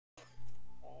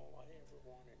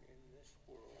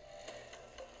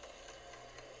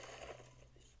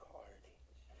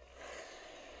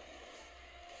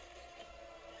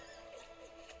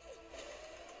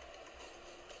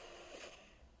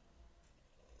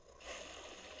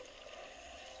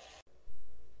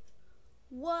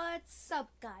What's up,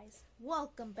 guys?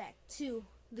 Welcome back to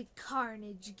the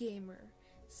Carnage Gamer.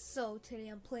 So today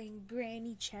I'm playing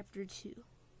Granny Chapter 2.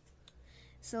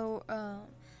 So I'm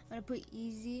gonna put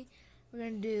easy. We're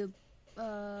gonna do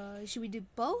should we do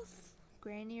both?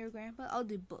 Granny or Grandpa? I'll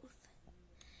do both.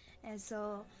 And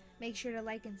so make sure to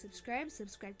like and subscribe.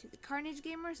 Subscribe to the Carnage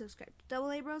Gamer, subscribe to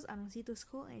Double A Bros, Aloncito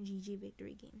School, and GG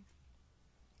Victory Game.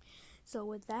 So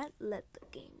with that, let the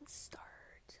game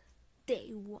start.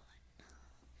 Day 1.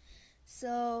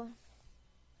 So,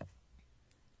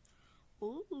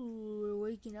 we're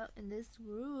waking up in this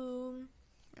room.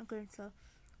 Okay, so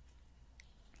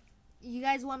you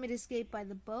guys want me to escape by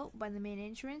the boat, by the main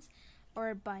entrance,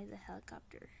 or by the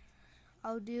helicopter?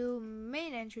 I'll do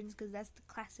main entrance because that's the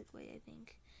classic way, I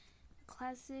think.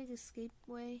 Classic escape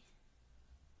way.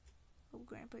 Oh,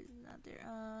 Grandpa's not there.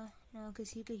 No, because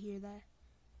he could hear that.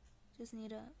 Just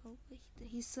need a. Oh,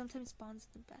 he sometimes spawns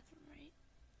in the bathroom, right?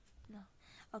 No.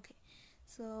 Okay.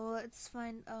 So let's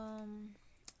find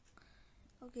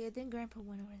okay, I think Grandpa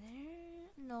went over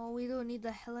there. No, we don't need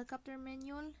the helicopter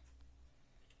manual.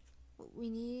 We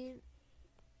need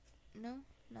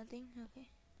nothing. Okay.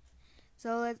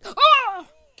 So let's oh!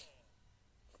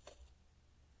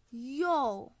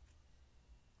 Yo,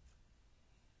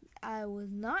 I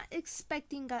was not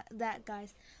expecting that,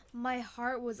 guys. My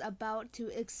heart was about to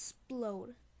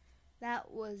explode.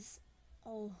 That was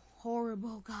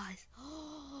horrible, guys.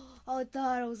 I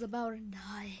thought I was about to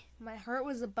die. My heart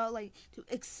was about to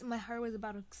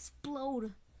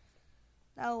explode.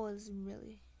 That was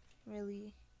really,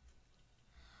 really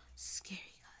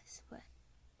scary, guys. But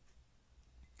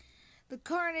the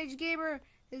Carnage Gamer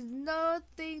is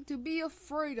nothing to be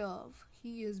afraid of.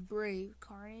 He is brave.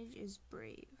 Carnage is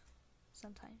brave.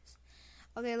 Sometimes.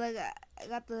 Okay, I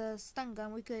got the stun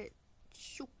gun. We could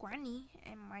shoot Granny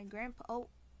and my grandpa. Oh,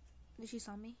 did she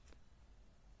saw me?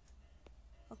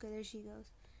 Okay, there she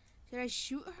goes. Should I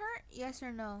shoot her? Yes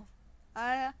or no?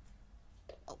 Oh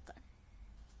god.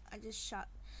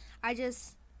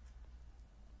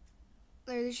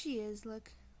 There she is.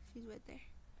 Look. She's right there.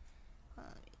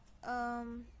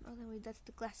 Oh, wait, that's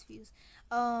the glass fuse.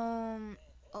 Oh,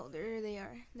 there they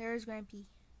are. There's Grampy.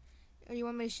 Or you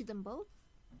want me to shoot them both?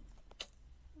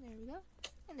 There we go.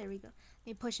 And there we go. Let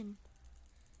me push him.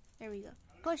 There we go.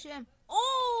 Push him.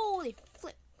 Oh, they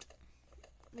flipped.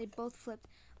 They both flipped.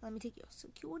 Let me take your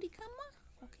security camera.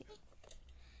 Okay.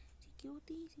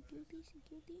 Security.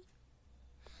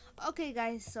 Okay,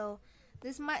 guys. So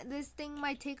this thing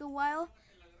might take a while.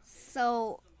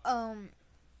 So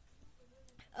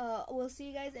we'll see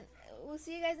you guys in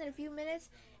a few minutes.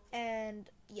 And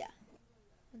yeah,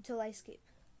 until I escape.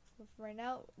 But for right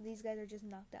now, these guys are just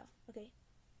knocked out. Okay.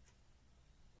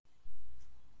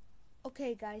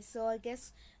 Okay, guys. So I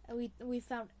guess we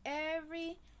found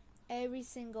every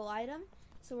single item.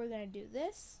 So we're gonna do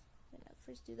this. I'm gonna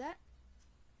first do that.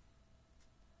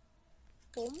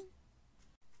 Boom.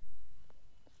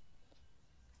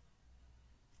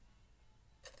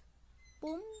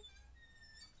 Boom.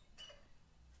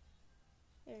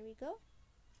 There we go.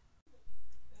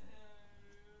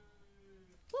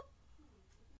 Whoop.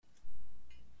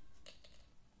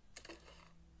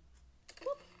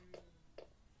 Whoop.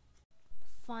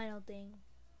 Final thing.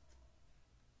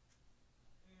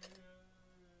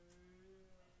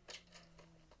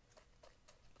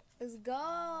 Let's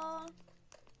go.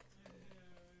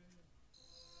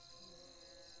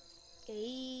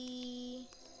 Hey.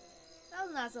 That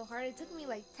was not so hard. It took me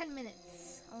like 10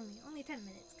 minutes. Only 10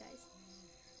 minutes, guys.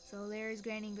 So there's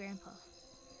Granny and Grandpa.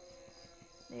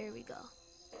 There we go.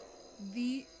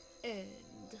 The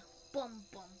end. Bum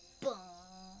bum bum.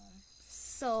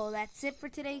 So that's it for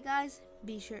today, guys.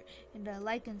 Be sure to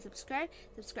like and subscribe.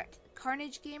 Subscribe to the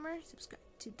Carnage Gamer. Subscribe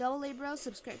to Double A Bros.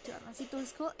 Subscribe to Aloncito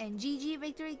School and GG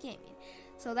Victory Gaming.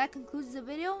 So that concludes the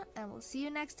video, and we'll see you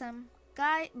next time.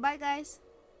 Bye, guys.